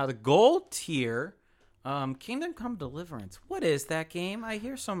Odyssey. Now the gold tier, Kingdom Come Deliverance. What is that game? I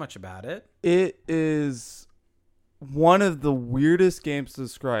hear so much about it. It is one of the weirdest games to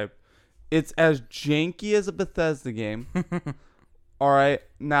describe. It's as janky as a Bethesda game. All right.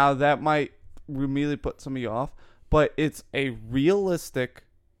 Now, that might immediately put some of you off, but it's a realistic,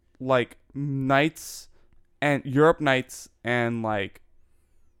 like, Knights and Europe Knights and like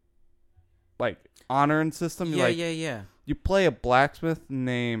honor and system. Yeah. You play a blacksmith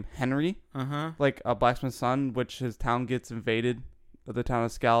named Henry, Uh-huh. like a blacksmith's son, which his town gets invaded, the town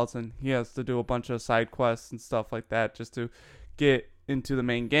of Skeleton. He has to do a bunch of side quests and stuff like that just to get into the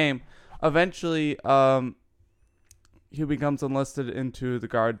main game. Eventually, he becomes enlisted into the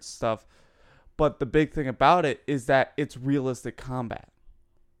guard stuff. But the big thing about it is that it's realistic combat.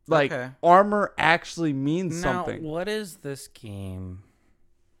 Like, Okay. armor actually means Now, something. what is this game?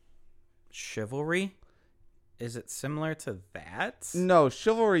 Chivalry? Is it similar to that? No,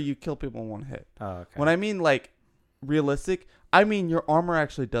 chivalry, you kill people in one hit. Oh, okay. When I mean, like, realistic, I mean your armor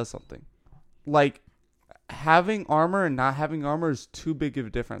actually does something. Like, having armor and not having armor is too big of a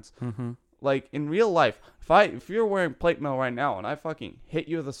difference. Mm-hmm. Like, in real life, if you're wearing plate mail right now and I fucking hit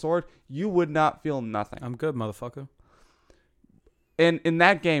you with a sword, you would not feel nothing. I'm good, motherfucker. And in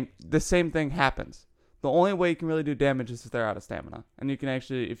that game, the same thing happens. The only way you can really do damage is if they're out of stamina. And you can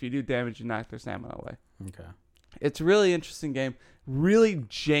actually, if you do damage, you knock their stamina away. Okay. It's a really interesting game. Really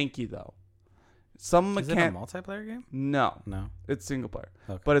janky, though. Some Is it a multiplayer game? No. No. It's single player.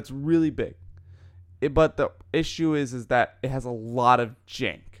 Okay. But it's really big. But the issue is that it has a lot of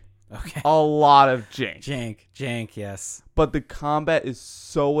jank. Okay. A lot of jank. Jank, yes. But the combat is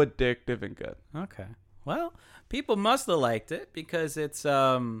so addictive and good. Okay. Well, people must have liked it because it's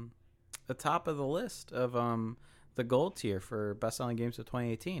the top of the list of the gold tier for best-selling games of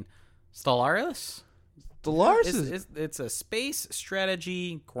 2018. Stellaris? Stellaris is It's a space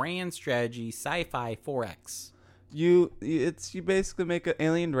strategy, grand strategy, sci-fi 4X. you basically make an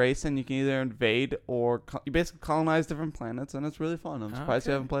alien race and you can either invade or you basically colonize different planets, and it's really fun. I'm surprised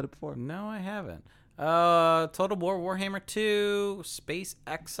you Okay. haven't played it before. No, I haven't. Total War Warhammer 2, Space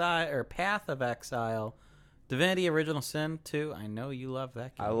Exile or Path of Exile, Divinity Original Sin 2. I know you love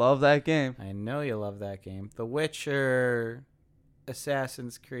that game. I love that game. I know you love that game. The Witcher,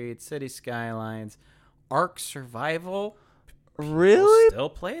 Assassin's Creed, City Skylines, Ark Survival. Really? Still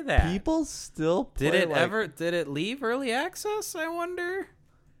play that. People still play Did it leave early access, I wonder?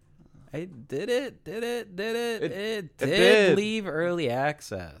 It did did. leave early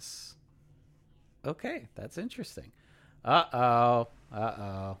access. Okay, that's interesting. Uh-oh.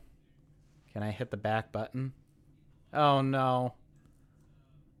 Can I hit the back button? Oh, no.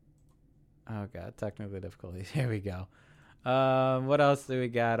 Oh, God, technical difficulties. Here we go. What else do we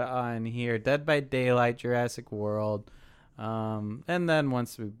got on here? Dead by Daylight, Jurassic World. And then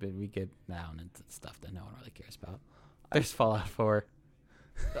once we get down into stuff that no one really cares about, there's Fallout 4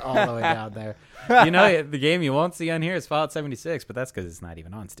 all the way down there. You know, the game you won't see on here is Fallout 76, but that's because it's not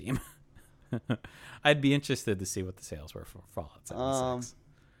even on Steam. I'd be interested to see what the sales were for Fallout 76.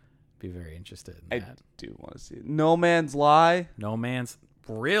 Be very interested in that. I do want to see it. No Man's Lie.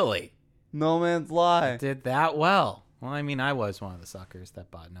 Really? No Man's Lie. It did that well. Well, I mean, I was one of the suckers that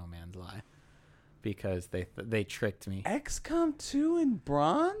bought No Man's Lie because they tricked me. XCOM 2 in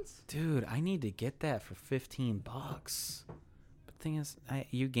bronze? Dude, I need to get that for $15. But the thing is,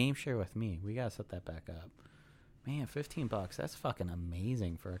 you game share with me. We gotta set that back up. Man, $15. That's fucking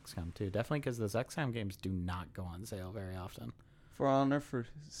amazing for XCOM 2. Definitely because those XCOM games do not go on sale very often. For Honor for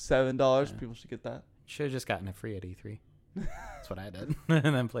 $7. Yeah. People should get that. Should have just gotten it free at E3. That's what I did,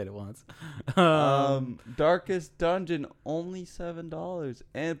 and then played it once. Darkest Dungeon only $7,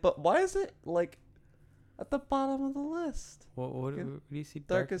 but why is it like at the bottom of the list? What do you see?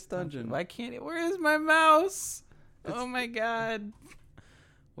 Darkest Dungeon. Why can't it? Where is my mouse? It's- Oh my god!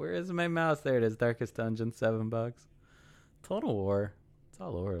 Where is my mouse? There it is. Darkest Dungeon, $7. Total War. It's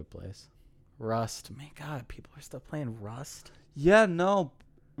all over the place. Rust. My god, people are still playing Rust. Yeah, no.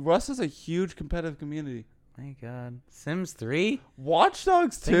 Rust is a huge competitive community. My god. Sims 3? Watch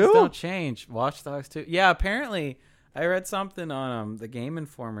Dogs 2? Things don't change. Watch Dogs 2. Yeah, apparently I read something on the Game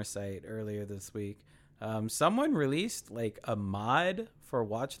Informer site earlier this week. Someone released like a mod for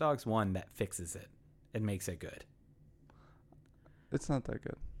Watch Dogs 1 that fixes it and makes it good. It's not that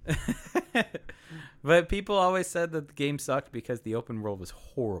good. But people always said that the game sucked because the open world was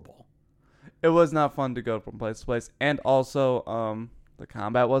horrible. It was not fun to go from place to place, and also the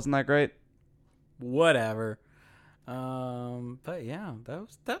combat wasn't that great. Whatever. But yeah,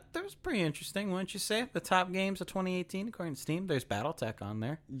 that was pretty interesting, wouldn't you say? The top games of 2018 according to Steam. There's BattleTech on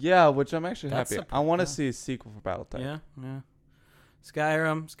there. Yeah, which I'm actually That's happy. a- I want to yeah. see a sequel for BattleTech. Yeah.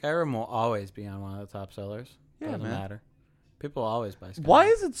 Skyrim will always be on one of the top sellers. Yeah, Doesn't man. matter. People always buy Skyrim. Why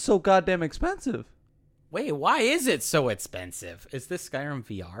is it so goddamn expensive? Wait, why is it so expensive? Is this Skyrim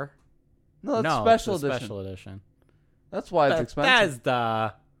VR? No, it's no, special it's the edition. special edition. That's why it's expensive.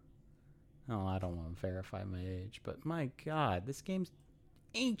 Bethesda. Oh, I don't want to verify my age, but my God, this game's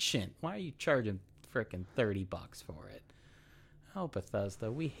ancient. Why are you charging frickin' $30 for it. Oh,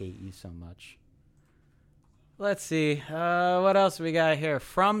 Bethesda, we hate you so much. Let's see. What else we got here?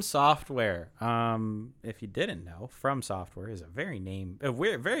 From Software. If you didn't know, From Software is a very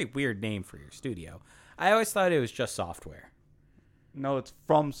weird name for your studio. I always thought it was just software. No, it's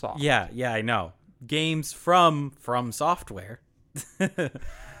From Soft. Yeah, I know. Games from Software.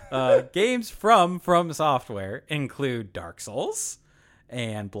 Games from Software include Dark Souls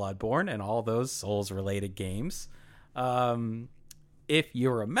and Bloodborne and all those Souls-related games. If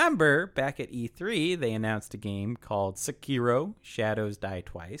you remember, back at E3, they announced a game called Sekiro: Shadows Die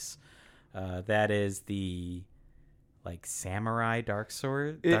Twice. That is the samurai Dark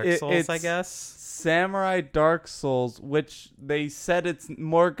Souls, I guess. Samurai Dark Souls, which they said it's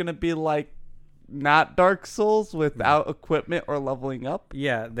more gonna be like not Dark Souls without equipment or leveling up.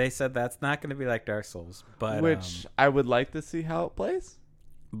 Yeah, they said that's not gonna be like Dark Souls, but which I would like to see how it plays.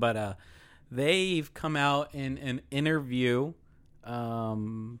 But they've come out in an interview.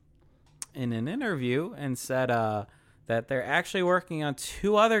 In an interview and said that they're actually working on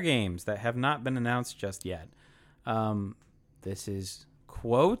 2 other games that have not been announced just yet. This is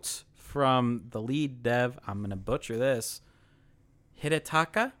quote from the lead dev. I'm going to butcher this.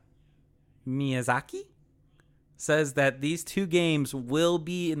 Hidetaka Miyazaki says that these 2 games will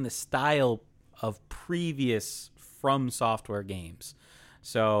be in the style of previous From Software games.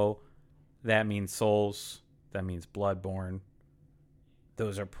 So that means Souls, that means Bloodborne.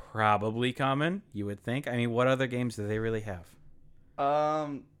 Those are probably common, you would think. I mean, what other games do they really have?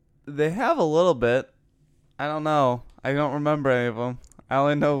 They have a little bit. I don't know. I don't remember any of them. I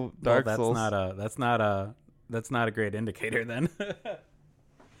only know Dark Souls. That's not a great indicator then.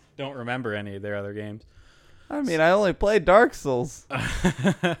 Don't remember any of their other games. I mean, I only played Dark Souls.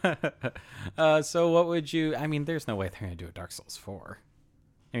 So what would you... I mean, there's no way they're going to do a Dark Souls 4.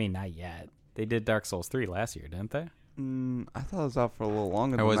 I mean, not yet. They did Dark Souls 3 last year, didn't they? I thought it was out for a little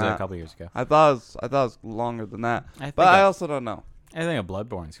longer than that. Or was it a couple years ago? I thought it was longer than that. I also don't know. I think a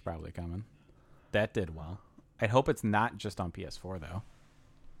Bloodborne's probably coming. That did well. I hope it's not just on PS4, though.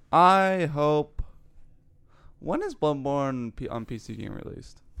 I hope... When is Bloodborne on PC game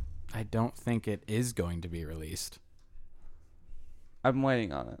released? I don't think it is going to be released. I'm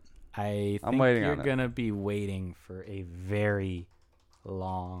waiting on it. I think you're going to be waiting for a very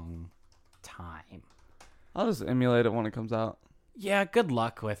long time. I'll just emulate it when it comes out. Yeah, good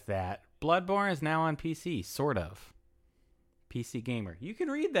luck with that. Bloodborne is now on PC, sort of. PC Gamer. You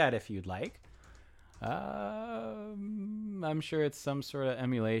can read that if you'd like. I'm sure it's some sort of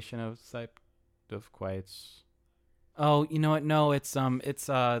emulation of Quiets. Oh, you know what? No, it's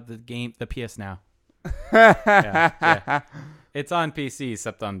the game, the PS Now. Yeah. It's on PC,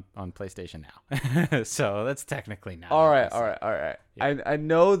 except on PlayStation Now. So that's technically not. All right. Yeah. I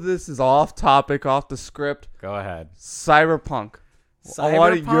know this is off topic, off the script. Go ahead. Cyberpunk. I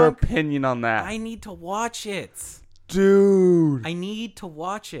want your opinion on that. I need to watch it. Dude. I need to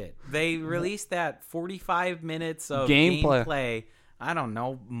watch it. They released that 45 minutes of gameplay, I don't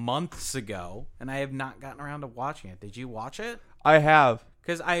know, months ago, and I have not gotten around to watching it. Did you watch it? I have.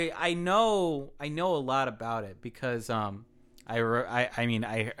 Because I know a lot about it because I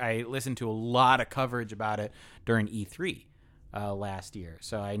listened to a lot of coverage about it during E3 last year,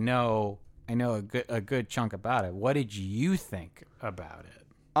 so I know a good chunk about it. What did you think about it?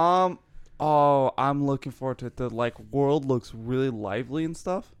 I'm looking forward to it. The world looks really lively and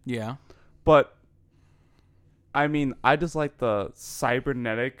stuff. Yeah, but I mean, I just like the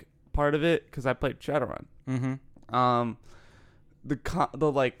cybernetic part of it because I played Shadowrun. Mm-hmm. The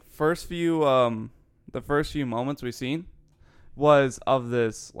first few moments we seen was of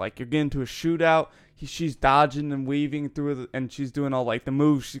this you're getting to a shootout. She's dodging and weaving through and she's doing all the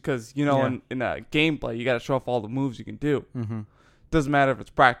moves because in a gameplay you got to show off all the moves you can do. Mm-hmm. Doesn't matter if it's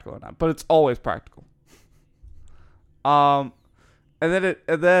practical or not, but it's always practical. And then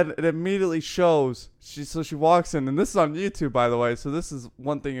it immediately shows she walks in, and this is on YouTube, by the way. So this is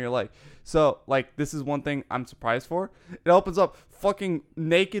one thing you're like. So this is one thing I'm surprised for. It opens up, fucking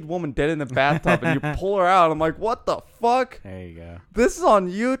naked woman dead in the bathtub, and you pull her out. I'm like, what the fuck? There you go. This is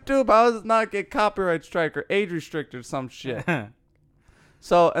on YouTube. How does it not get copyright strike or age restricted or some shit?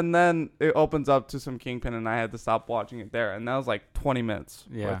 So, and then it opens up to some Kingpin, and I had to stop watching it there. And that was 20 minutes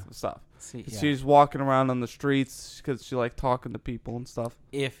worth of stuff. She's walking around on the streets because she talking to people and stuff.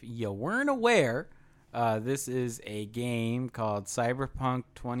 If you weren't aware, this is a game called Cyberpunk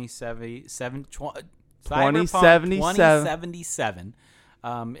 2077. Cyberpunk 2077.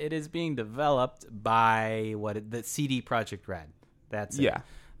 It is being developed by the CD Projekt Red. That's it. Yeah.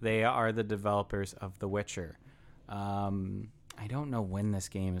 They are the developers of The Witcher. I don't know when this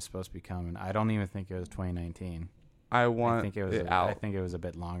game is supposed to be coming. I don't even think it was 2019. I want think it was out. I think it was a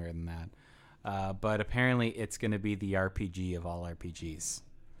bit longer than that. But apparently it's going to be the RPG of all RPGs.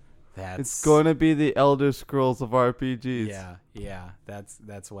 It's going to be the Elder Scrolls of RPGs. Yeah.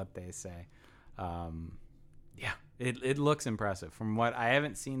 That's what they say. Yeah, it looks impressive. From what I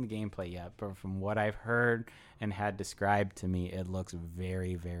haven't seen the gameplay yet, but from what I've heard and had described to me, it looks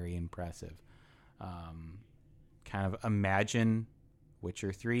very, very impressive. Kind of imagine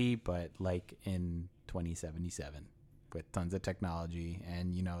Witcher 3, but like in 2077 with tons of technology,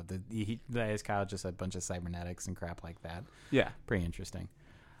 and as Kyle just said, a bunch of cybernetics and crap like that. Yeah, pretty interesting.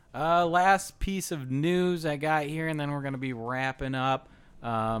 Last piece of news I got here, and then we're gonna be wrapping up.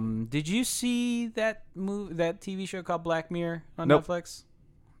 Did you see that TV show called Black Mirror on Nope. Netflix?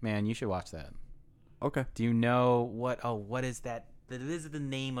 Man, you should watch that. Okay. Do you know what is that? That is the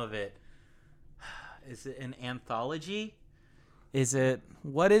name of it. Is it an anthology?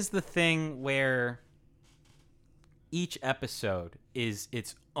 What is the thing where each episode is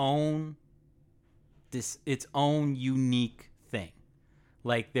its own unique thing?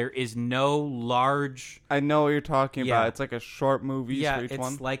 Like, there is no large... I know what you're talking about. It's like a short movie for each one. Yeah,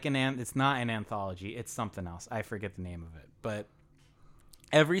 it's like it's not an anthology. It's something else. I forget the name of it. But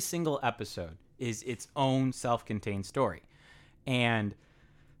every single episode is its own self-contained story. And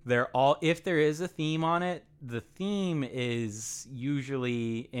if there is a theme on it, the theme is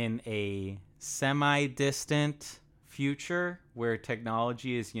usually in a semi-distant future where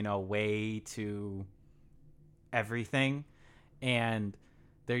technology is, way to everything. And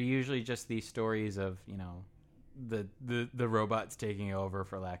they're usually just these stories of, the robots taking over,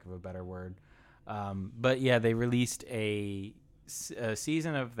 for lack of a better word. But yeah, they released a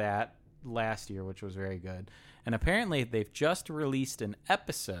season of that last year, which was very good. And apparently they've just released an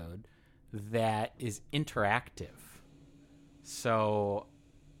episode that is interactive. So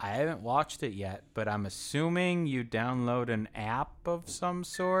I haven't watched it yet, but I'm assuming you download an app of some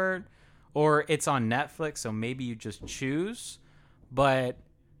sort, or it's on Netflix, so maybe you just choose. But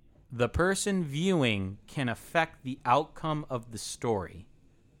the person viewing can affect the outcome of the story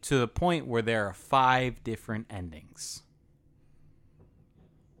to the point where there are 5 different endings.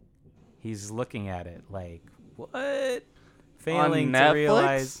 He's looking at it like, what? Failing to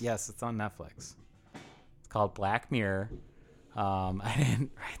realize. Yes, it's on Netflix. It's called Black Mirror. I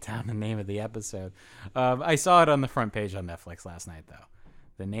didn't write down the name of the episode. I saw it on the front page on Netflix last night, though.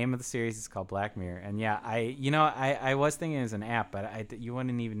 The name of the series is called Black Mirror. And yeah, I was thinking it was an app, but you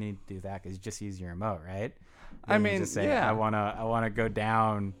wouldn't even need to do that because you just use your remote, right? I mean, just say, yeah. I wanna go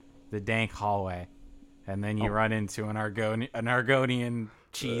down the dank hallway, and then you run into an Argonian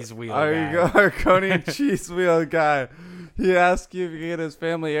cheese wheel guy. There you go, Argonian cheese wheel guy. He asks you if you can get his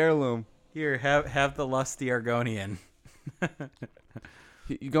family heirloom. Here, have the lusty Argonian.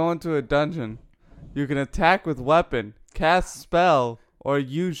 You go into a dungeon. You can attack with weapon, cast spell, or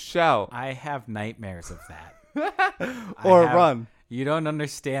use shout. I have nightmares of that. Run. You don't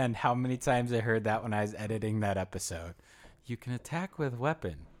understand how many times I heard that when I was editing that episode. You can attack with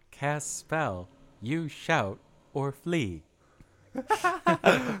weapon, cast spell, use shout, or flee.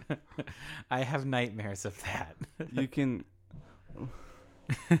 I have nightmares of that. You can...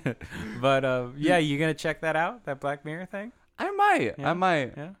 But yeah, you gonna check that out, that Black Mirror thing? I might.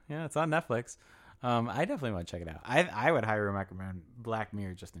 Yeah, it's on Netflix. I definitely want to check it out. I would highly recommend Black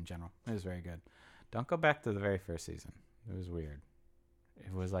Mirror just in general. It was very good. Don't go back to the very first season. It was weird.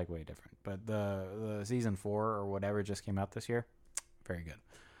 It was like way different. But the season 4 or whatever just came out this year, very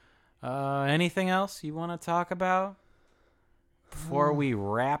good. Anything else you want to talk about before we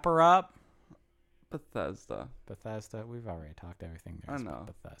wrap her up? Bethesda. We've already talked everything there is about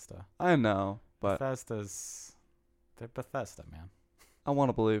Bethesda. I know, but they're Bethesda, man. I want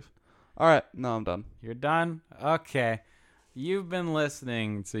to believe. All right, no, I'm done. You're done? Okay. You've been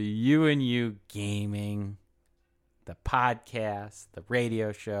listening to U&U Gaming, the podcast, the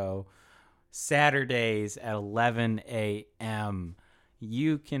radio show, Saturdays at 11 a.m.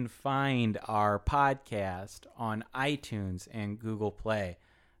 You can find our podcast on iTunes and Google Play.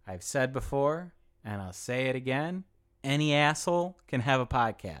 I've said before, and I'll say it again, any asshole can have a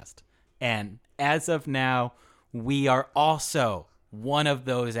podcast. And as of now, we are also one of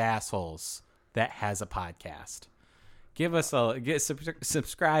those assholes that has a podcast.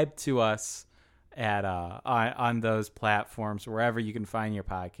 Subscribe to us at on those platforms, wherever you can find your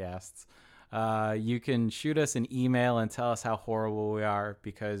podcasts. You can shoot us an email and tell us how horrible we are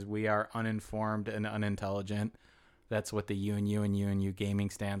because we are uninformed and unintelligent. That's what the U&U and U&U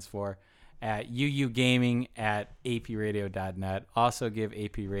Gaming stands for. at UU Gaming at apradio.net. Also give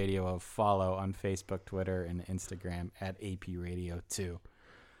AP Radio a follow on Facebook, Twitter, and Instagram at AP Radio 2.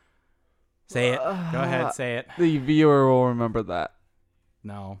 Say it. Go ahead, say it. The viewer will remember that.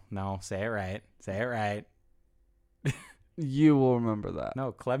 No, say it right. Say it right. You will remember that.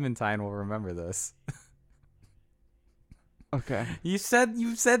 No, Clementine will remember this. Okay. You've said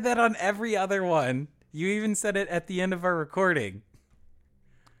that on every other one. You even said it at the end of our recording.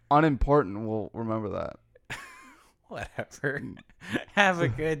 Unimportant will remember that. Whatever. Have a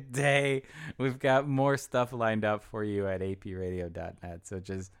good day. We've got more stuff lined up for you at apradio.net, so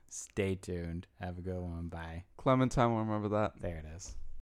just stay tuned. Have a good one. Bye. Clementine will remember that. There it is.